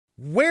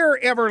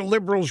Wherever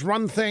liberals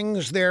run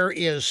things, there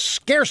is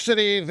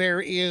scarcity,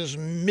 there is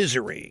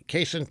misery.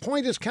 Case in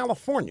point is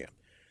California.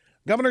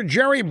 Governor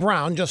Jerry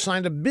Brown just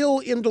signed a bill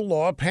into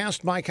law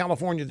passed by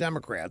California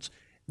Democrats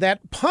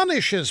that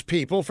punishes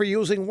people for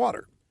using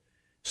water.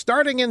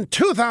 Starting in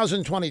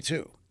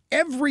 2022,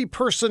 every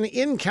person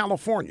in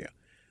California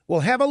will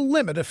have a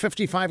limit of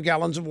 55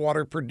 gallons of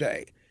water per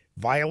day.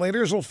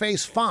 Violators will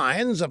face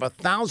fines of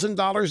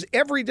 $1,000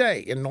 every day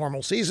in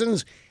normal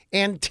seasons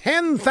and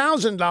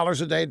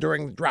 $10,000 a day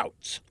during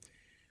droughts.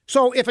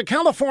 So if a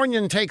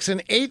Californian takes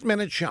an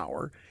 8-minute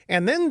shower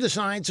and then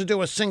decides to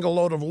do a single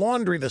load of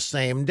laundry the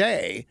same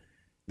day,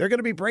 they're going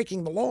to be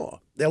breaking the law.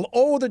 They'll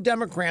owe the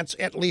Democrats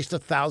at least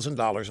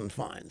 $1,000 in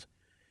fines.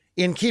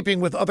 In keeping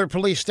with other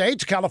police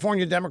states,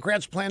 California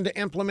Democrats plan to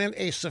implement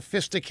a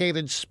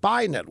sophisticated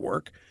spy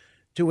network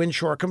to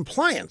ensure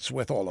compliance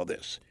with all of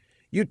this.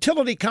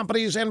 Utility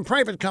companies and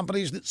private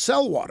companies that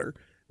sell water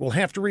will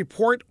have to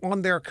report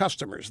on their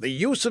customers. The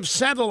use of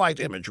satellite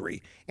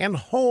imagery and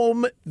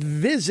home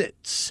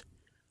visits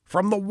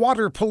from the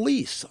water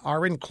police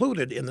are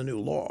included in the new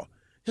law.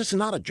 This is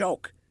not a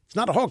joke. It's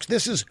not a hoax.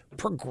 This is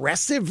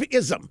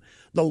progressivism.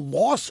 The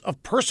loss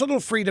of personal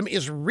freedom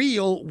is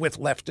real with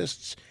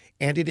leftists,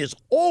 and it is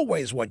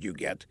always what you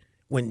get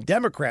when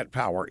Democrat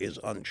power is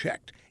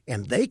unchecked.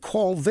 And they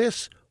call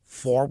this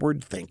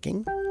forward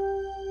thinking.